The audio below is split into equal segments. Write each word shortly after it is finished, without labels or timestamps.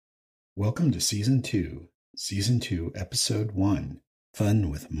Welcome to Season 2, Episode 1, Fun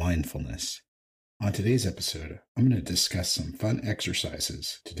with Mindfulness. On today's episode, I'm going to discuss some fun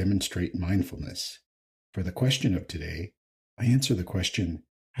exercises to demonstrate mindfulness. For the question of today, I answer the question,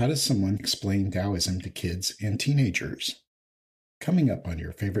 how does someone explain Taoism to kids and teenagers? Coming up on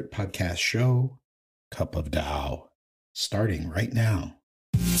your favorite podcast show, Cup of Tao, starting right now.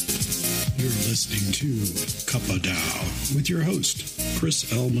 You're listening to Cup of Tao with your host,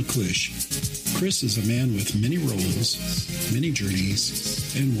 Chris L. McClish. Chris is a man with many roles, many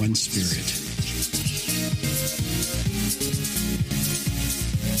journeys, and one spirit.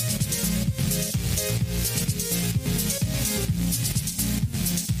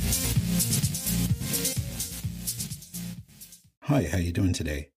 Hi, how you doing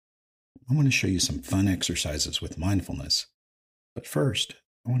today? I want to show you some fun exercises with mindfulness. But first,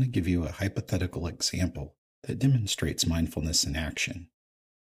 I want to give you a hypothetical example that demonstrates mindfulness in action.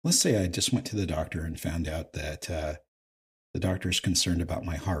 Let's say I just went to the doctor and found out that the doctor is concerned about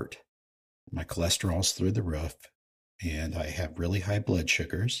my heart. My cholesterol's through the roof, and I have really high blood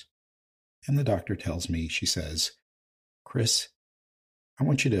sugars. And the doctor tells me, she says, Chris, I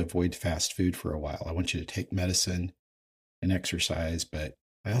want you to avoid fast food for a while. I want you to take medicine and exercise, but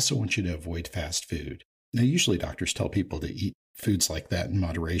I also want you to avoid fast food. Now, usually doctors tell people to eat foods like that in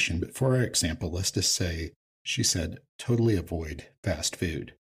moderation, but for our example, let's just say she said, totally avoid fast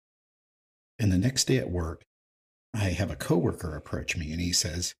food. And the next day at work, I have a coworker approach me and he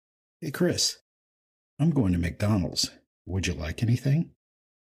says, hey, Chris, I'm going to McDonald's. Would you like anything?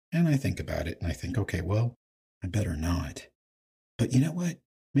 And I think about it and I think, okay, well, I better not. But you know what?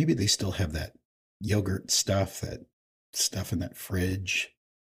 Maybe they still have that yogurt stuff, that stuff in that fridge.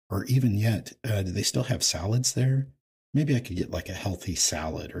 Or even yet, do they still have salads there? Maybe I could get like a healthy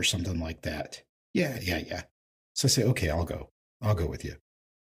salad or something like that. Yeah. So I say, okay, I'll go with you.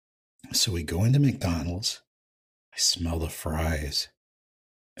 So we go into McDonald's. I smell the fries.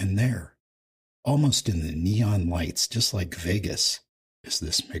 And there, almost in the neon lights, just like Vegas, is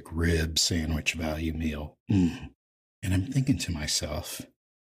this McRib sandwich value meal. And I'm thinking to myself,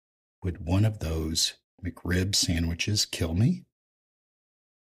 would one of those McRib sandwiches kill me?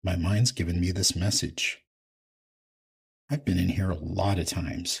 My mind's given me this message. I've been in here a lot of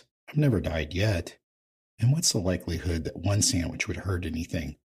times. I've never died yet. And what's the likelihood that one sandwich would hurt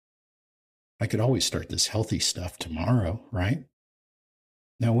anything? I could always start this healthy stuff tomorrow, right?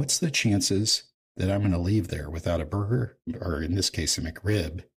 Now, what's the chances that I'm going to leave there without a burger, or in this case, a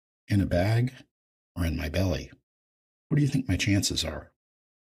McRib, in a bag or in my belly? What do you think my chances are?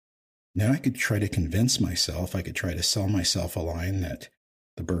 Now, I could try to convince myself, I could try to sell myself a line that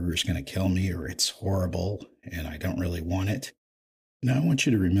the burger's going to kill me or it's horrible and I don't really want it. Now, I want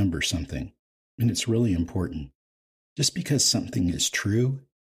you to remember something, and it's really important. Just because something is true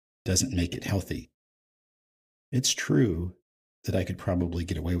doesn't make it healthy. It's true that I could probably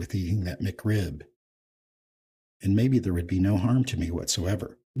get away with eating that McRib, and maybe there would be no harm to me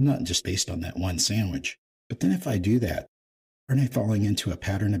whatsoever, not just based on that one sandwich. But then if I do that, aren't I falling into a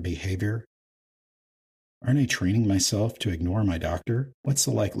pattern of behavior? Aren't I training myself to ignore my doctor? What's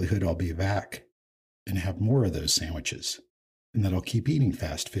the likelihood I'll be back and have more of those sandwiches, and that I'll keep eating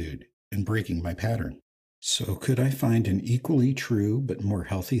fast food and breaking my pattern? So could I find an equally true but more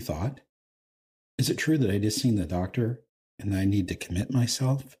healthy thought? Is it true that I just seen the doctor and I need to commit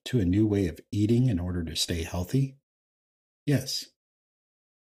myself to a new way of eating in order to stay healthy? Yes.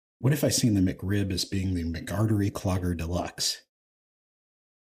 What if I seen the McRib as being the McArtery Clogger Deluxe?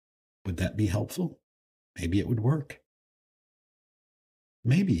 Would that be helpful? Maybe it would work.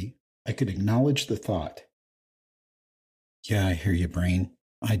 Maybe I could acknowledge the thought. Yeah, I hear you, brain.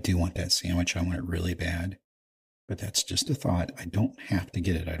 I do want that sandwich. I want it really bad. But that's just a thought. I don't have to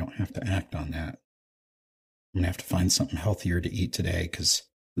get it. I don't have to act on that. I'm going to have to find something healthier to eat today because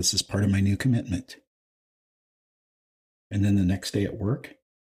this is part of my new commitment. And then the next day at work,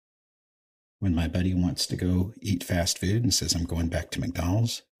 when my buddy wants to go eat fast food and says, I'm going back to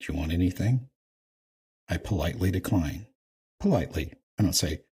McDonald's, do you want anything? I politely decline. Politely. I don't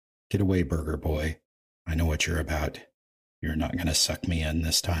say, get away, burger boy. I know what you're about. You're not going to suck me in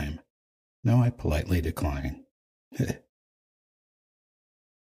this time. No, I politely decline.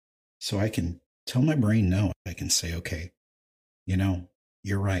 So I can tell my brain no. I can say, okay,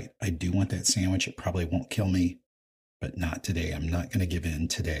 you're right. I do want that sandwich. It probably won't kill me, but not today. I'm not going to give in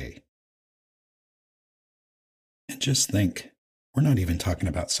today. And just think, we're not even talking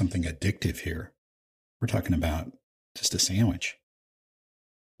about something addictive here. We're talking about just a sandwich.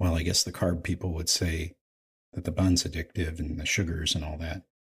 Well, I guess the carb people would say that the bun's addictive and the sugars and all that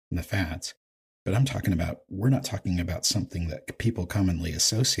and the fats. But we're not talking about something that people commonly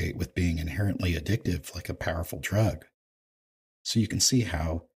associate with being inherently addictive, like a powerful drug. So you can see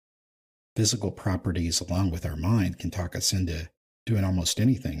how physical properties, along with our mind, can talk us into doing almost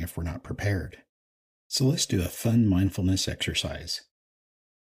anything if we're not prepared. So let's do a fun mindfulness exercise.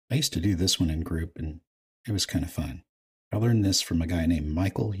 I used to do this one in group, and it was kind of fun. I learned this from a guy named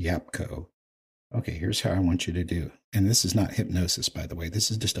Michael Yapko. Okay, here's how I want you to do. And this is not hypnosis, by the way. This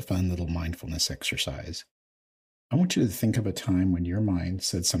is just a fun little mindfulness exercise. I want you to think of a time when your mind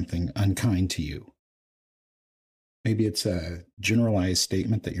said something unkind to you. Maybe it's a generalized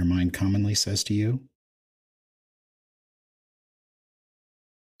statement that your mind commonly says to you.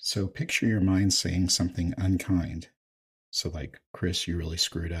 So picture your mind saying something unkind. So like, Chris, you really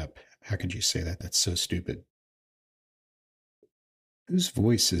screwed up. How could you say that? That's so stupid. Whose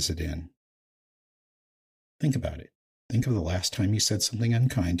voice is it in? Think about it. Think of the last time you said something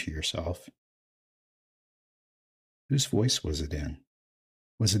unkind to yourself. Whose voice was it in?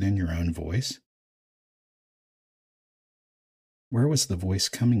 Was it in your own voice? Where was the voice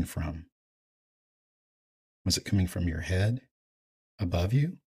coming from? Was it coming from your head? Above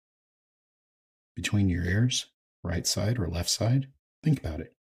you? Between your ears? Right side or left side? Think about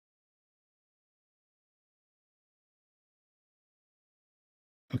it.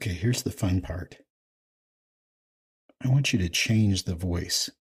 Okay, here's the fun part. I want you to change the voice.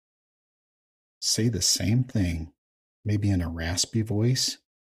 Say the same thing, maybe in a raspy voice.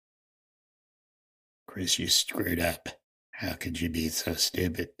 Chris, you screwed up. How could you be so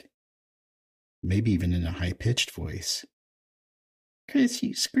stupid? Maybe even in a high-pitched voice. Chris,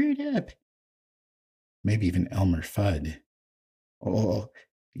 you screwed up. Maybe even Elmer Fudd. Oh,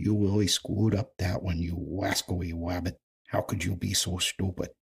 you really screwed up that one, you wascally wabbit. How could you be so stupid?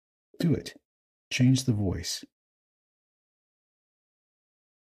 Do it. Change the voice.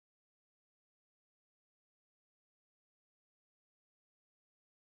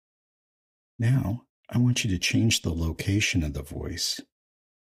 Now, I want you to change the location of the voice.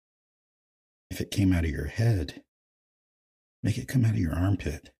 If it came out of your head, make it come out of your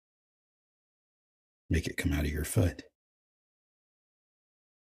armpit. Make it come out of your foot.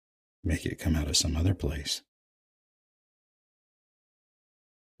 Make it come out of some other place.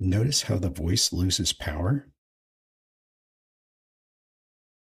 Notice how the voice loses power.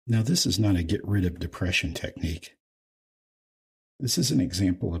 Now, this is not a get rid of depression technique. This is an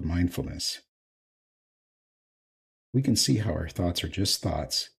example of mindfulness. We can see how our thoughts are just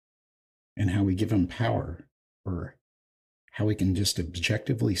thoughts and how we give them power, or how we can just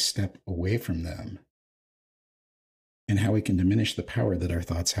objectively step away from them, and how we can diminish the power that our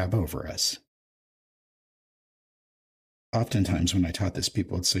thoughts have over us. Oftentimes when I taught this,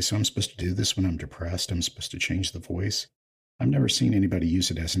 people would say, so I'm supposed to do this when I'm depressed? I'm supposed to change the voice? I've never seen anybody use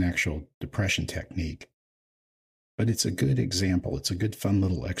it as an actual depression technique. But it's a good example. It's a good fun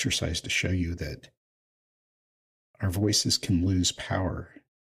little exercise to show you that our voices can lose power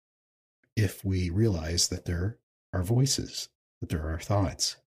if we realize that they're our voices, that they're our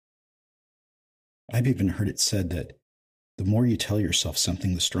thoughts. I've even heard it said that the more you tell yourself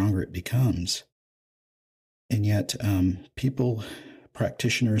something, the stronger it becomes. And yet,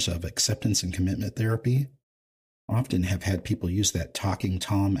 practitioners of acceptance and commitment therapy, often have had people use that Talking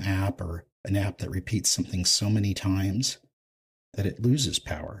Tom app, or an app that repeats something so many times that it loses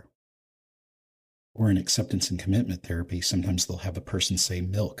power. Or in acceptance and commitment therapy, sometimes they'll have a person say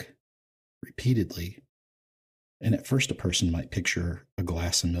milk repeatedly. And at first, a person might picture a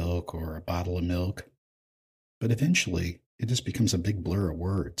glass of milk or a bottle of milk. But eventually, it just becomes a big blur of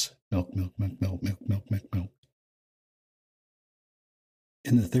words. Milk, milk, milk, milk, milk, milk, milk, milk.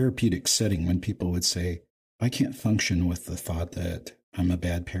 In the therapeutic setting, when people would say, I can't function with the thought that I'm a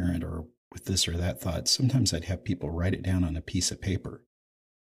bad parent, or with this or that thought, sometimes I'd have people write it down on a piece of paper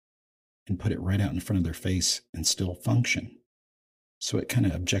and put it right out in front of their face and still function. So it kind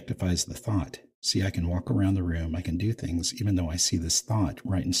of objectifies the thought. See, I can walk around the room, I can do things, even though I see this thought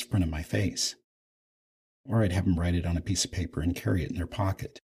right in front of my face. Or I'd have them write it on a piece of paper and carry it in their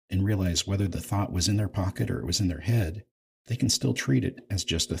pocket, and realize whether the thought was in their pocket or it was in their head, they can still treat it as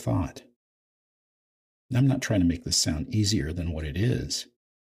just a thought. Now, I'm not trying to make this sound easier than what it is,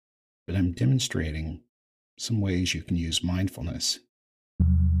 but I'm demonstrating some ways you can use mindfulness.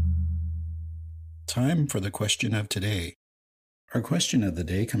 Time for the question of today. Our question of the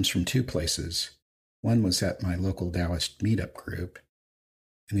day comes from two places. One was at my local Taoist meetup group,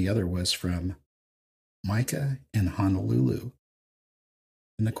 and the other was from Micah in Honolulu.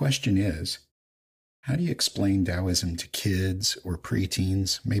 And the question is, how do you explain Taoism to kids or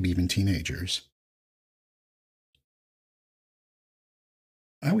preteens, maybe even teenagers?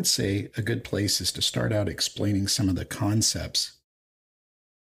 I would say a good place is to start out explaining some of the concepts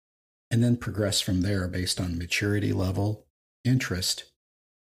and then progress from there based on maturity level, interest,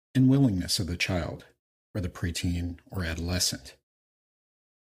 and willingness of the child, or the preteen or adolescent.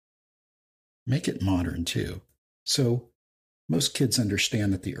 Make it modern too. So most kids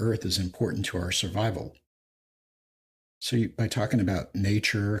understand that the earth is important to our survival. So by talking about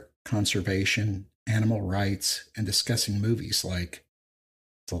nature, conservation, animal rights, and discussing movies like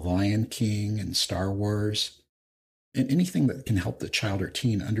The Lion King and Star Wars, and anything that can help the child or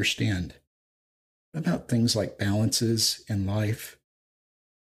teen understand about things like balances in life,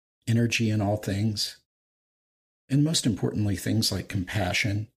 energy in all things, and most importantly, things like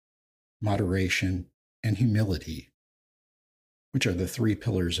compassion, moderation, and humility, which are the 3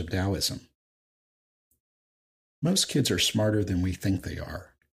 pillars of Taoism. Most kids are smarter than we think they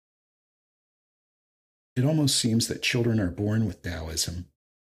are. It almost seems that children are born with Taoism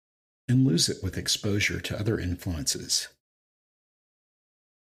and lose it with exposure to other influences.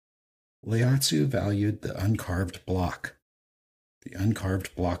 Lao Tzu valued the uncarved block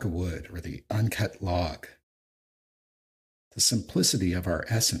of wood, or the uncut log, the simplicity of our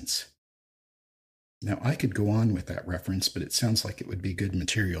essence. Now, I could go on with that reference, but it sounds like it would be good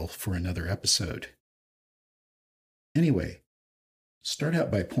material for another episode. Anyway, start out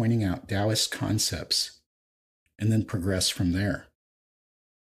by pointing out Taoist concepts and then progress from there.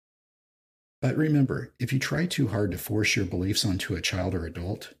 But remember, if you try too hard to force your beliefs onto a child or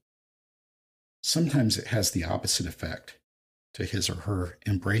adult, sometimes it has the opposite effect to his or her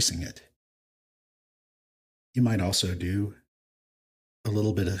embracing it. You might also do a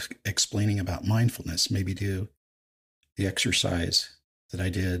little bit of explaining about mindfulness, maybe do the exercise that I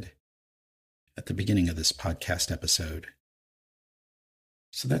did at the beginning of this podcast episode.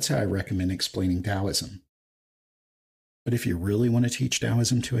 So that's how I recommend explaining Taoism. But if you really want to teach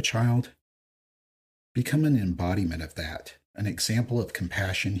Taoism to a child, become an embodiment of that, an example of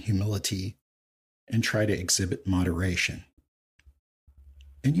compassion, humility, and try to exhibit moderation.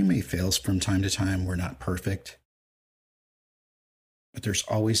 And you may fail from time to time. We're not perfect. But there's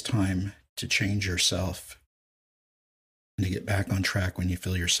always time to change yourself and to get back on track when you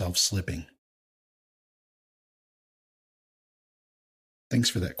feel yourself slipping. Thanks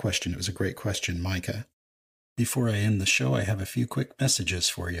for that question. It was a great question, Micah. Before I end the show, I have a few quick messages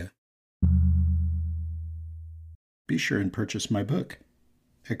for you. Be sure and purchase my book,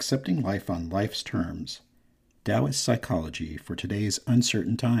 Accepting Life on Life's Terms, Taoist Psychology for Today's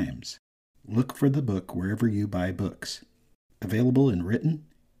Uncertain Times. Look for the book wherever you buy books. Available in written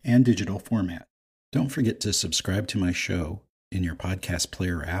and digital format. Don't forget to subscribe to my show in your podcast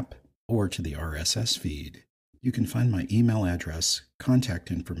player app or to the RSS feed. You can find my email address,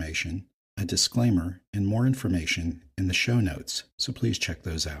 contact information, a disclaimer, and more information in the show notes, so please check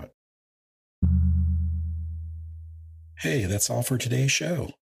those out. Hey, that's all for today's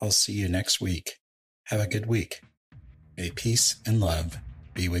show. I'll see you next week. Have a good week. May peace and love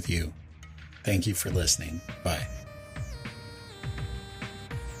be with you. Thank you for listening. Bye.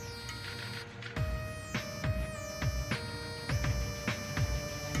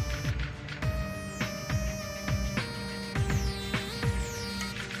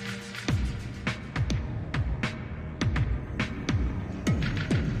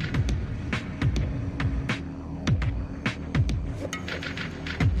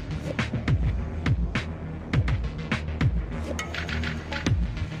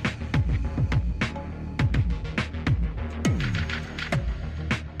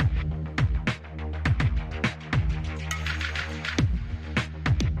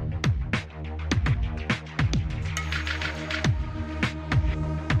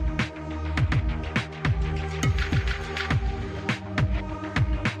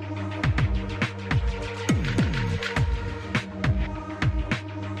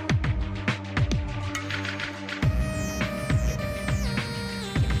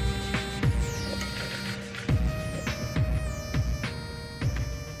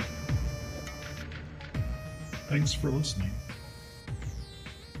 Thanks for listening.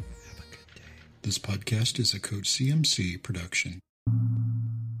 Have a good day. This podcast is a Coach CMC production.